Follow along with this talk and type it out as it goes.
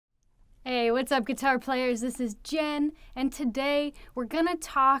Hey, what's up, guitar players? This is Jen, and today we're gonna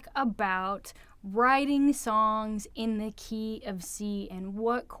talk about writing songs in the key of C and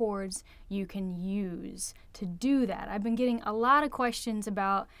what chords you can use to do that. I've been getting a lot of questions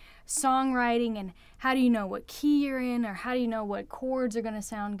about songwriting and how do you know what key you're in, or how do you know what chords are gonna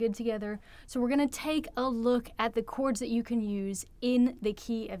sound good together. So we're gonna take a look at the chords that you can use in the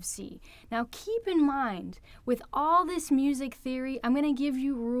key of C. Now keep in mind, with all this music theory, I'm gonna give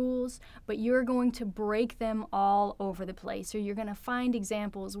you rules, but you're going to break them all over the place, or you're gonna find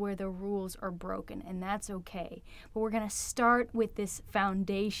examples where the rules are broken, and that's okay. But we're gonna start with this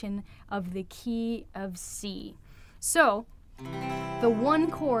foundation of the key of C. So, the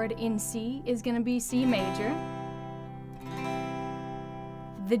one chord in C is going to be C major.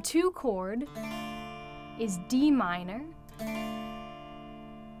 The two chord is D minor.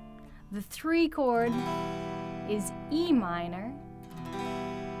 The three chord is E minor.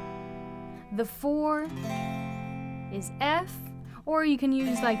 The four is F, or you can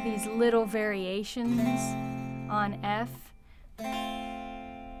use like these little variations on F.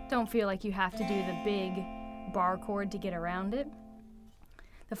 Don't feel like you have to do the big bar chord to get around it.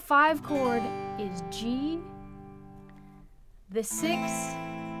 The 5 chord is G. The 6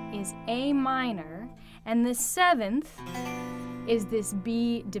 is A minor, and the 7th is this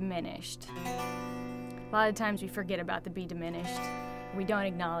B diminished. A lot of times we forget about the B diminished. We don't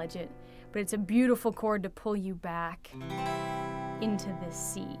acknowledge it, but it's a beautiful chord to pull you back into the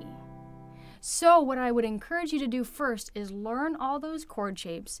C. So what I would encourage you to do first is learn all those chord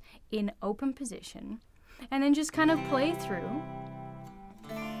shapes in open position, and then just kind of play through.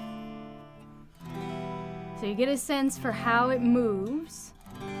 So you get a sense for how it moves,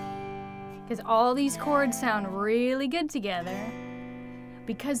 because all these chords sound really good together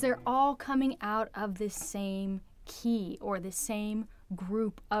because they're all coming out of the same key, or the same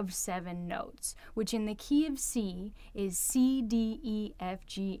group of 7 notes, which in the key of C is C, D, E, F,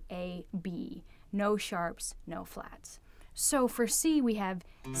 G, A, B. No sharps, no flats. So for C, we have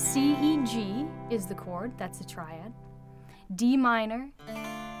C, E, G is the chord, that's the triad. D minor,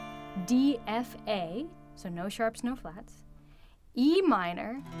 D, F, A, so no sharps, no flats. E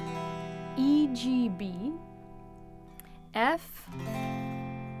minor, E, G, B, F,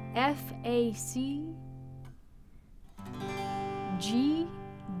 F, A, C, G,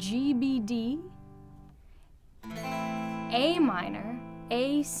 G, B, D, A minor,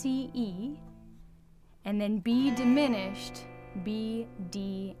 A, C, E, and then B diminished, B,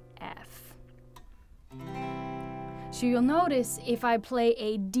 D, F. So you'll notice if I play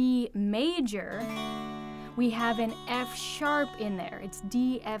a D major, we have an F sharp in there. It's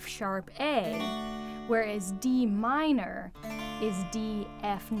D, F sharp, A, whereas D minor is D,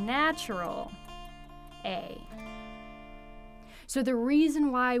 F natural, A. So the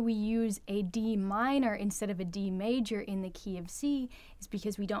reason why we use a D minor instead of a D major in the key of C is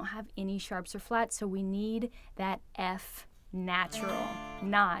because we don't have any sharps or flats, so we need that F natural,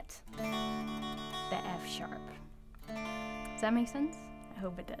 not the F sharp. Does that make sense? I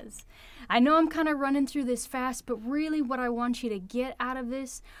hope it does. I know I'm kind of running through this fast, but really what I want you to get out of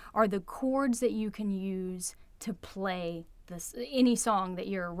this are the chords that you can use to play any song that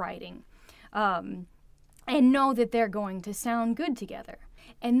you're writing. And know that they're going to sound good together.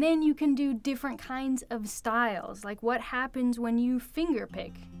 And then you can do different kinds of styles, like what happens when you finger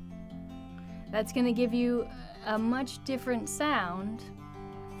pick. That's going to give you a much different sound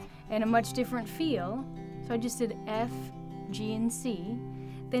and a much different feel. So I just did F, G, and C.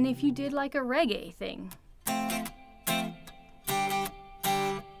 Than if you did like a reggae thing.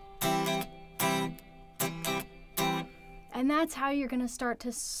 And that's how you're going to start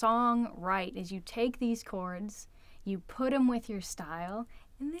to song write, is you take these chords, you put them with your style,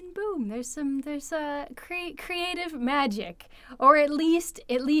 and then boom, there's a creative magic, or at least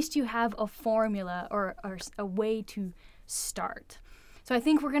you have a formula or a way to start. So I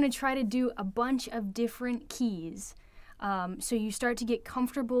think we're going to try to do a bunch of different keys, so you start to get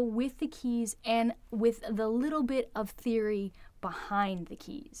comfortable with the keys and with the little bit of theory behind the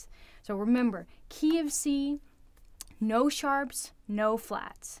keys. So remember, key of C, no sharps, no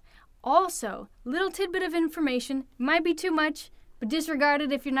flats. Also, little tidbit of information, might be too much, but disregard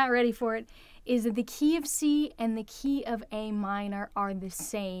it if you're not ready for it, is that the key of C and the key of A minor are the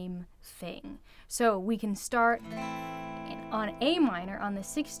same thing. So we can start on A minor on the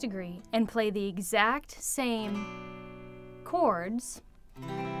 6th degree and play the exact same chords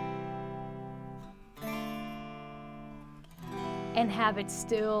and have it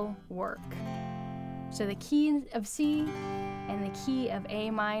still work. So the key of C and the key of A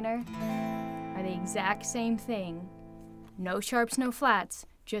minor are the exact same thing. No sharps, no flats,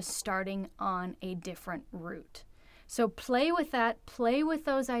 just starting on a different root. So play with that, play with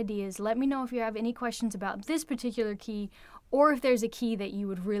those ideas. Let me know if you have any questions about this particular key, or if there's a key that you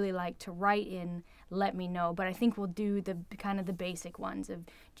would really like to write in, let me know. But I think we'll do the kind of the basic ones of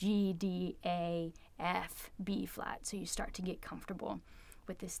G, D, A, F, B flat, so you start to get comfortable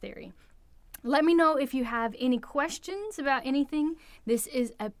with this theory. Let me know if you have any questions about anything. This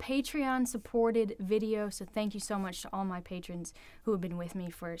is a Patreon-supported video, so thank you so much to all my patrons who have been with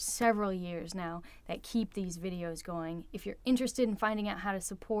me for several years now that keep these videos going. If you're interested in finding out how to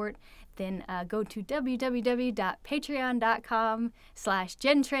support, then go to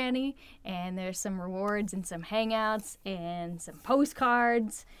www.patreon.com/JenTrani, and there's some rewards and some hangouts and some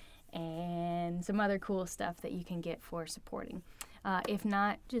postcards and some other cool stuff that you can get for supporting. If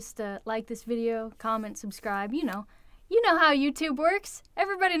not, just like this video, comment, subscribe. You know how YouTube works.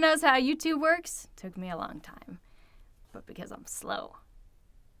 Everybody knows how YouTube works. Took me a long time, but because I'm slow.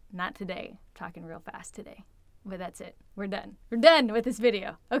 Not today. I'm talking real fast today. But that's it. We're done. We're done with this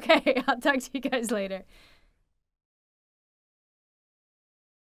video. Okay, I'll talk to you guys later.